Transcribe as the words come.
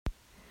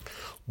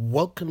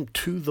Welcome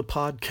to the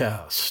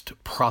podcast,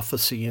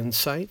 Prophecy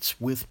Insights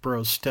with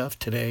Bro Steph.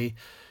 Today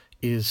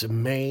is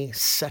May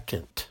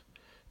 2nd,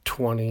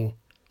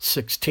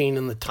 2016,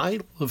 and the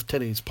title of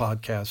today's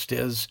podcast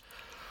is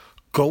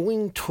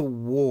Going to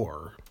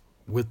War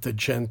with the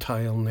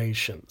Gentile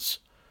Nations.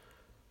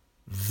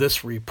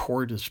 This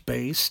report is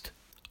based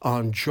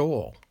on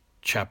Joel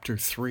chapter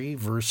 3,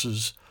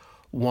 verses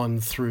 1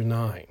 through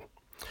 9.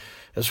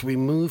 As we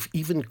move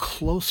even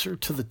closer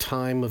to the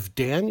time of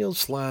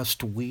Daniel's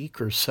last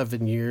week or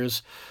 7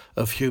 years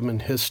of human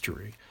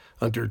history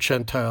under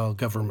Gentile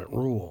government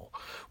rule,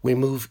 we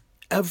move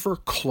ever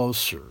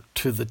closer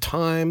to the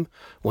time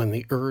when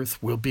the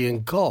earth will be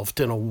engulfed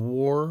in a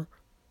war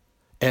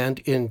and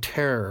in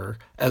terror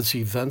as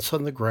events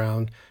on the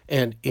ground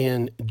and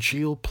in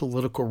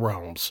geopolitical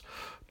realms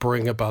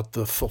bring about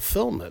the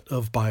fulfillment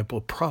of Bible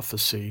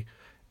prophecy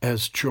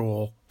as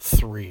Joel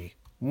 3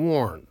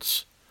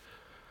 warns.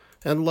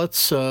 And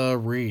let's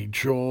read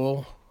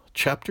Joel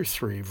chapter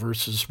 3,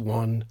 verses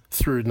 1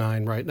 through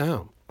 9 right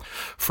now.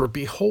 For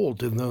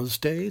behold, in those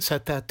days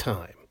at that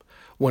time,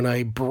 when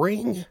I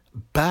bring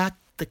back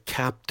the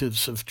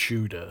captives of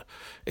Judah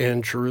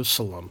and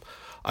Jerusalem,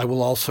 I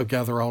will also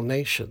gather all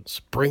nations,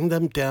 bring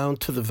them down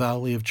to the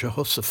valley of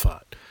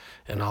Jehoshaphat,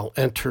 and I'll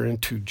enter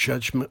into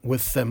judgment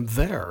with them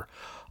there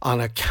on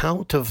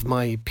account of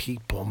my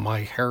people,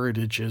 my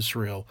heritage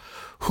Israel,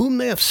 whom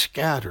they have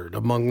scattered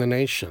among the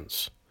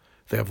nations.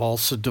 They have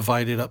also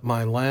divided up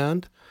my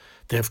land.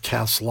 They have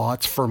cast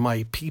lots for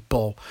my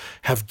people,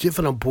 have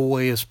given a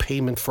boy as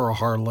payment for a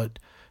harlot,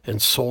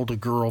 and sold a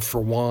girl for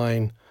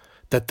wine,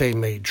 that they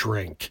may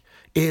drink.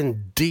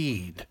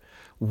 Indeed,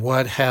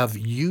 what have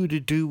you to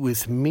do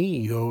with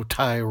me, O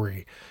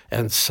Tyre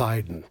and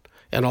Sidon,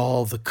 and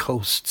all the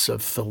coasts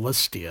of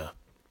Philistia?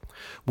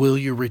 Will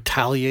you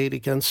retaliate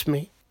against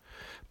me?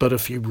 But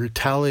if you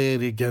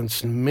retaliate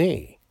against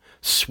me,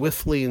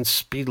 swiftly and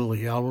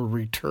speedily I will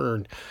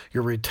return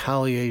your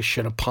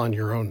retaliation upon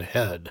your own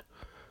head,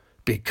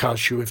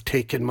 because you have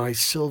taken my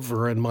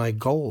silver and my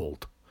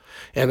gold,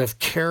 and have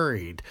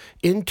carried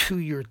into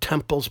your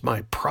temples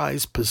my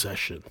prized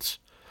possessions.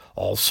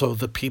 Also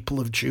the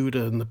people of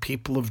Judah and the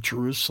people of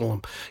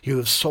Jerusalem you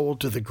have sold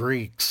to the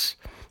Greeks,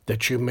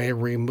 that you may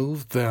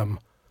remove them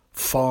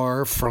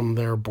far from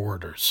their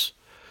borders.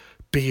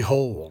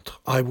 Behold,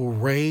 I will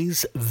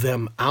raise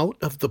them out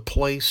of the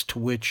place to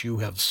which you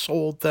have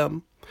sold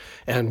them,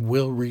 and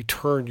will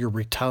return your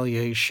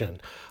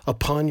retaliation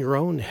upon your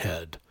own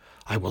head.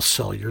 I will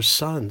sell your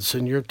sons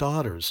and your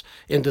daughters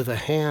into the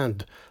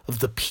hand of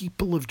the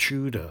people of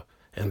Judah,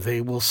 and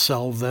they will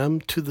sell them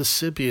to the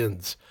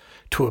Sabeans,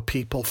 to a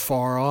people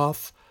far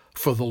off,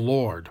 for the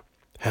Lord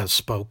has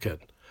spoken.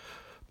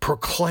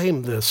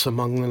 Proclaim this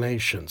among the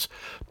nations.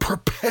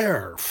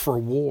 Prepare for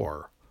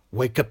war.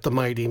 Wake up the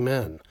mighty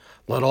men.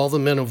 Let all the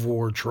men of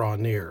war draw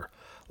near.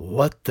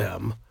 Let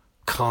them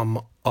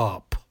come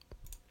up.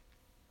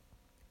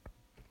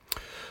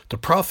 The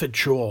prophet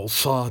Joel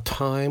saw a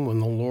time when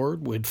the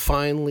Lord would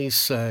finally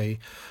say,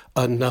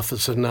 enough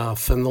is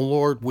enough, and the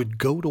Lord would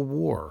go to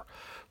war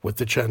with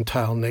the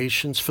Gentile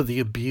nations for the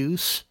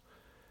abuse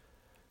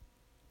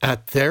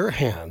at their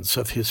hands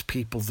of his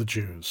people, the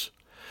Jews.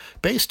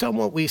 Based on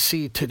what we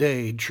see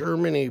today,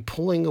 Germany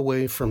pulling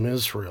away from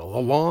Israel,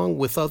 along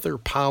with other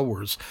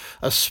powers,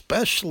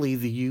 especially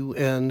the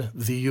UN,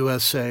 the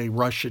USA,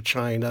 Russia,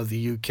 China,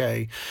 the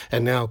UK,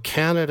 and now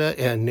Canada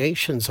and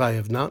nations I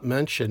have not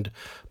mentioned,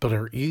 but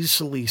are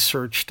easily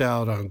searched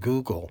out on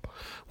Google.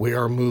 We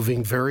are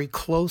moving very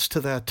close to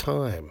that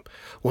time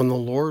when the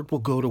Lord will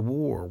go to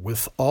war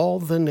with all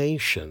the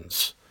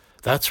nations.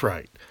 That's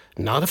right,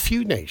 not a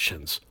few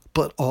nations,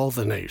 but all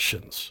the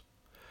nations.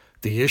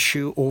 The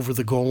issue over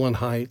the Golan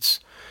Heights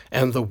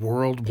and the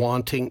world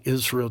wanting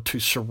Israel to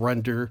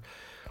surrender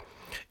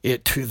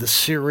it to the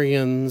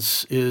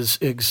Syrians is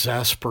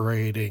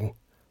exasperating,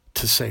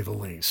 to say the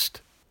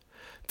least.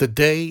 The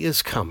day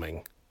is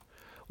coming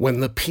when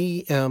the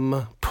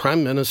PM,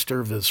 Prime Minister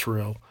of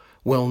Israel,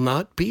 will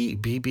not be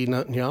Bibi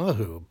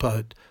Netanyahu,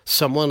 but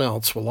someone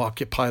else will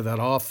occupy that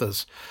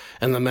office,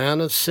 and the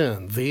man of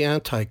sin, the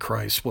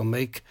Antichrist, will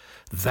make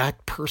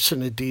that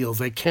person a deal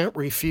they can't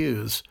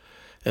refuse,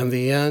 and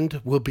the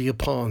end will be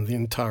upon the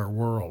entire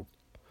world.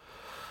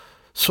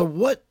 So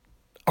what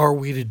are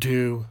we to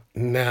do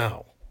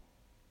now?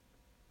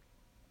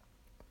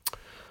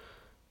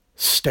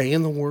 Stay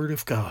in the Word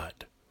of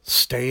God.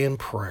 Stay in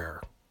prayer.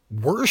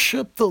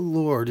 Worship the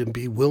Lord and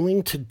be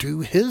willing to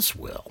do His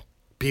will.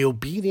 Be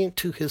obedient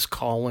to His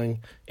calling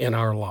in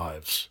our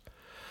lives.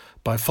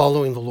 By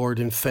following the Lord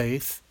in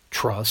faith,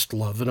 trust,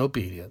 love, and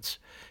obedience,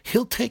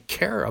 He'll take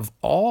care of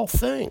all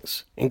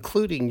things,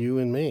 including you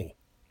and me.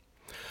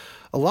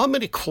 Allow me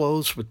to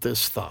close with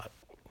this thought.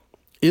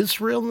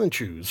 Israel and the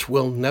Jews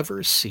will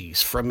never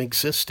cease from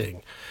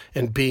existing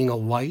and being a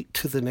light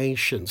to the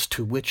nations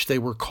to which they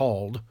were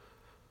called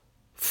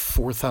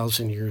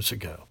 4,000 years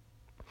ago.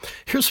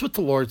 Here's what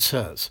the Lord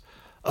says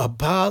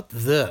about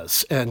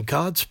this, and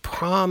God's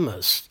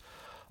promise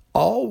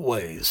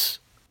always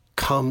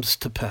comes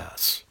to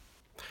pass.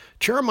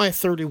 Jeremiah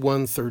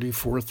 31,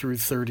 34 through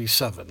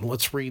 37.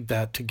 Let's read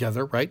that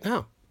together right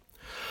now.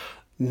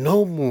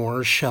 No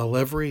more shall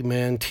every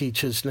man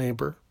teach his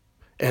neighbor,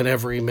 and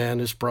every man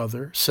his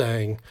brother,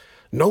 saying,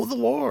 Know the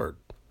Lord,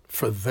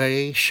 for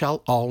they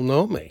shall all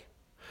know me,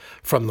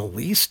 from the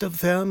least of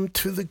them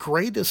to the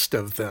greatest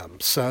of them,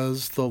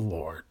 says the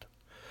Lord.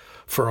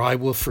 For I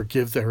will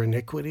forgive their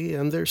iniquity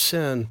and their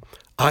sin.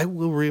 I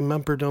will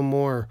remember no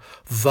more.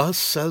 Thus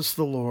says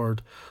the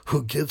Lord,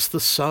 who gives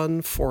the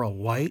sun for a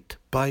light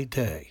by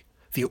day,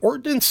 the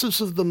ordinances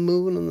of the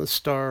moon and the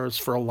stars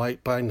for a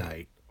light by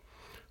night,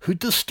 who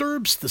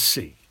disturbs the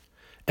sea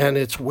and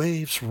its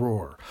waves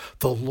roar.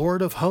 The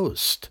Lord of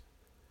hosts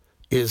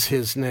is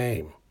his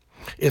name.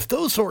 If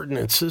those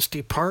ordinances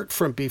depart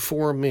from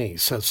before me,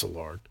 says the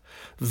Lord,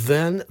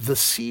 then the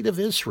seed of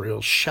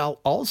Israel shall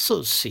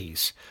also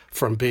cease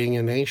from being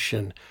a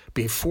nation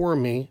before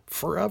me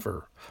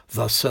forever.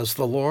 Thus says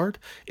the Lord,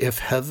 if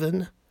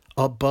heaven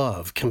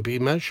above can be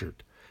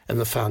measured, and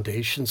the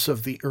foundations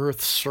of the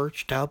earth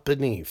searched out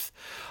beneath,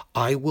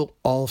 I will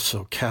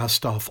also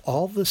cast off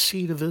all the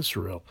seed of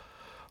Israel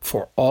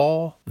for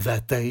all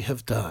that they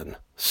have done,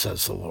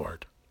 says the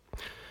Lord.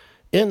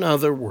 In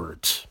other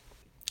words,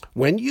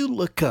 when you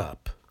look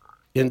up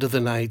into the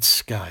night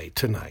sky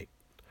tonight,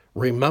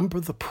 remember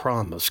the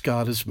promise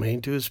God has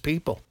made to his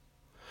people.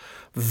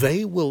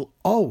 They will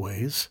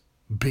always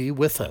be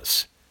with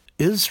us.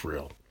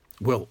 Israel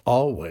will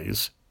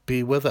always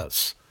be with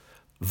us.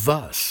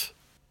 Thus,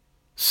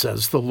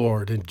 says the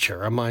Lord in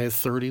Jeremiah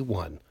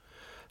 31,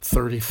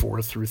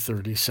 34 through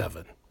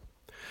 37.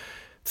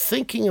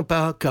 Thinking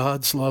about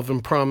God's love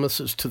and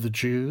promises to the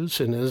Jews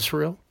in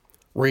Israel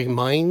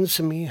reminds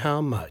me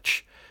how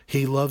much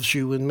he loves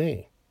you and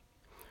me.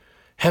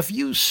 Have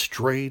you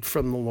strayed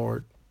from the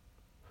Lord?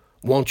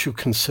 Won't you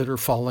consider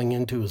falling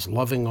into his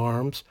loving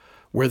arms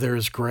where there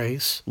is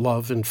grace,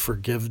 love, and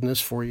forgiveness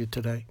for you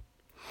today?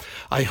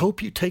 I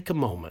hope you take a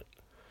moment.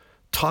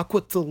 Talk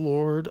with the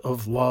Lord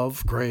of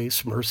love,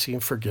 grace, mercy,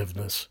 and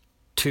forgiveness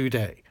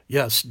today.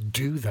 Yes,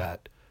 do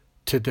that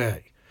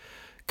today.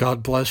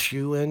 God bless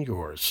you and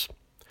yours.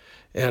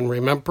 And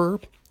remember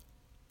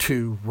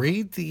to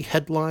read the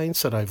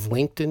headlines that I've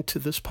linked into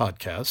this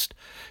podcast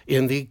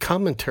in the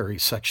commentary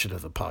section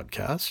of the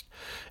podcast.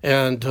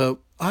 And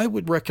I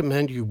would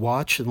recommend you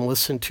watch and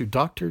listen to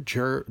Dr.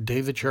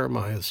 David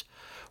Jeremiah's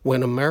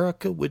When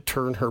America Would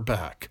Turn Her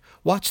Back.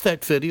 Watch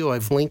that video.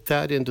 I've linked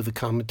that into the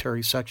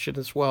commentary section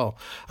as well.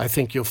 I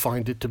think you'll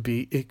find it to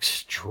be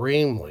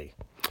extremely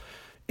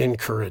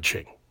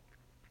encouraging.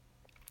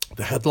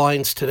 The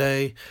headlines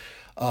today,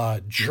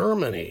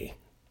 Germany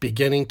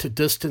beginning to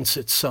distance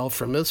itself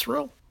from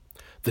Israel.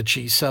 The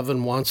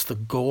G7 wants the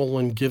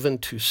Golan given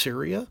to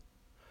Syria.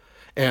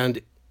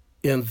 And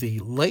in the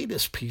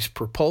latest peace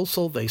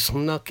proposal, they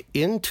snuck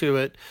into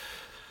it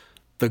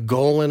the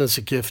Golan as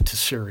a gift to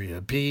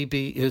Syria.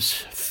 Bibi is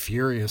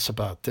furious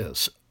about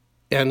this.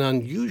 An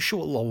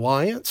unusual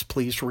alliance,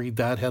 please read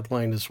that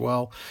headline as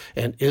well.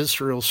 And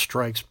Israel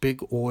strikes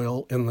big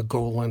oil in the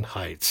Golan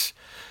Heights.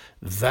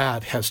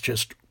 That has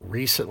just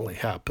recently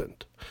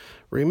happened.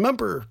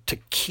 Remember to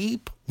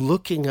keep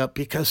looking up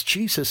because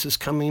Jesus is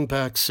coming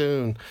back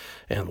soon,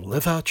 and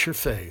live out your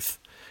faith.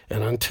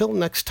 And until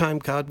next time,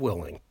 God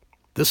willing,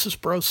 this is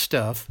Bro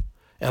Steph,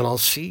 and I'll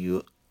see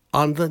you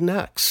on the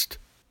next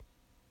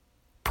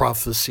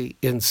Prophecy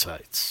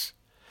Insights.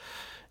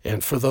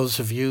 And for those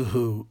of you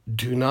who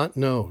do not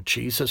know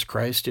Jesus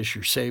Christ is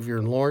your Savior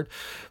and Lord,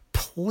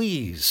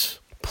 please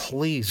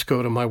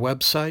go to my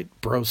website,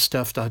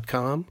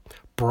 brosteph.com,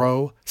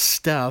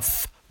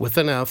 brosteph with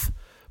an F,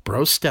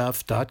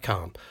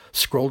 brosteph.com.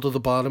 Scroll to the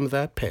bottom of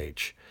that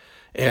page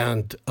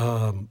and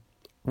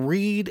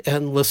read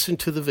and listen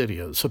to the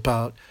videos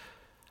about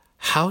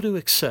how to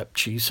accept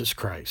Jesus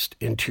Christ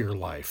into your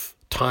life.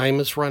 Time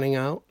is running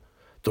out.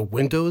 The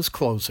window is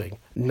closing.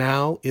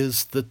 Now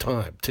is the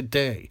time.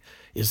 Today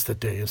is the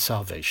day of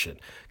salvation.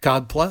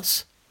 God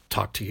bless.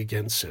 Talk to you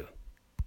again soon.